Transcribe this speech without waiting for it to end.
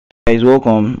Guys,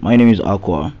 welcome. My name is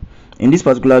Aqua. In this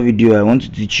particular video I want to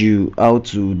teach you how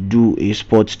to do a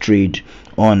spot trade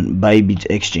on ByBit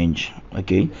Exchange.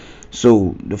 Okay,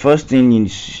 so the first thing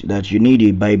is that you need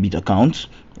a ByBit account.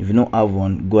 If you don't have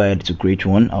one, go ahead to create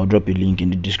one. I'll drop a link in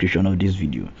the description of this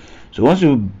video. So once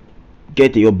you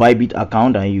get your ByBit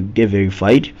account and you get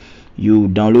verified, you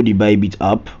download the ByBit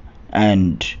app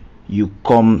and you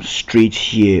come straight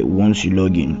here once you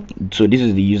log in. So this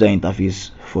is the user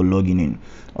interface for logging in.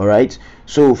 All right,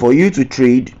 so for you to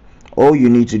trade, all you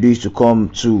need to do is to come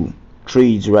to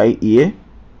trades right here.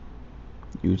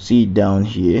 You see it down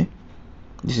here.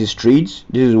 This is trades,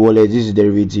 this is wallet, this is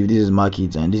derivative, this is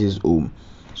market, and this is home.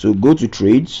 So go to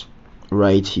trades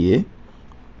right here.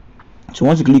 So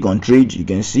once you click on trade, you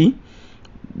can see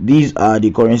these are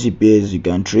the currency pairs you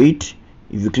can trade.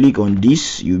 If you click on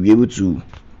this, you'll be able to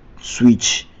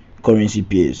switch currency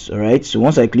pairs. All right, so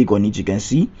once I click on it, you can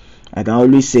see I can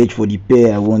always search for the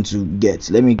pair I want to get.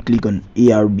 Let me click on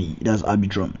ARB, that's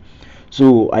Arbitrum.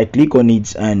 So I click on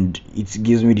it and it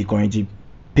gives me the currency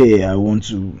pair I want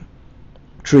to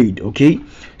trade. Okay,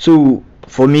 so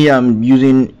for me, I'm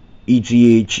using ETH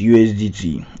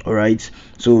USDT. All right,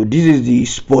 so this is the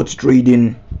spot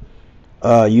trading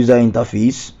user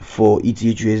interface for ETH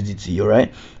USDT. all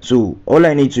right, so all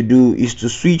I need to do is to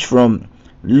switch from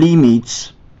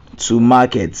limits to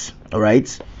markets. All right,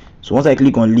 so once I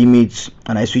click on limits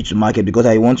and I switch to market, because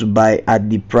I want to buy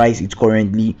at the price it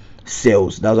currently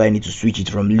sells, that's why I need to switch it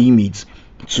from limits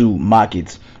to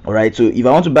market. All right, so if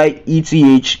I want to buy ETH,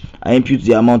 I input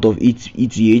the amount of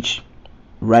ETH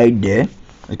right there.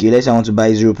 Okay, let's say I want to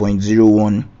buy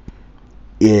 0.01.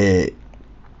 I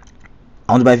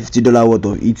want to buy $50 worth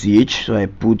of ETH, so I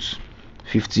put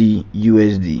 50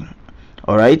 USD.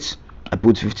 all right, I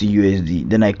put 50 USD,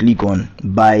 then I click on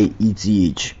buy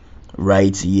ETH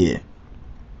right here.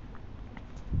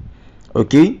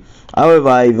 Okay,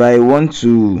 however, if I want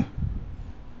to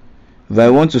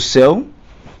sell,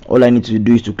 all I need to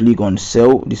do is to click on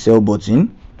sell, the sell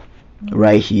button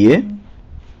right here.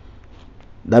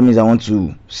 That means I want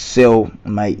to sell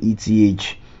my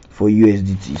ETH for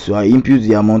USDT, so I input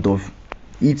the amount of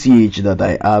ETH that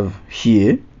I have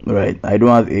here. Right, I don't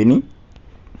have any.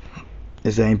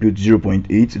 Let's say I input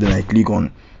 0.8, then I click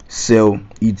on sell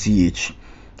ETH.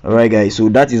 All right, guys, so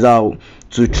that is how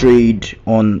to trade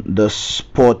on the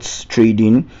spot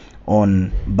trading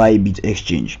on ByBit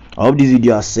Exchange. I hope this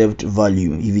video has served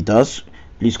value. If it has,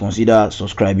 please consider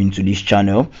subscribing to this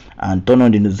channel and turn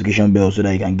on the notification bell so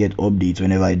that you can get updates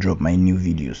whenever I drop my new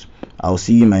videos. I'll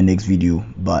see you in my next video.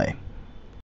 Bye.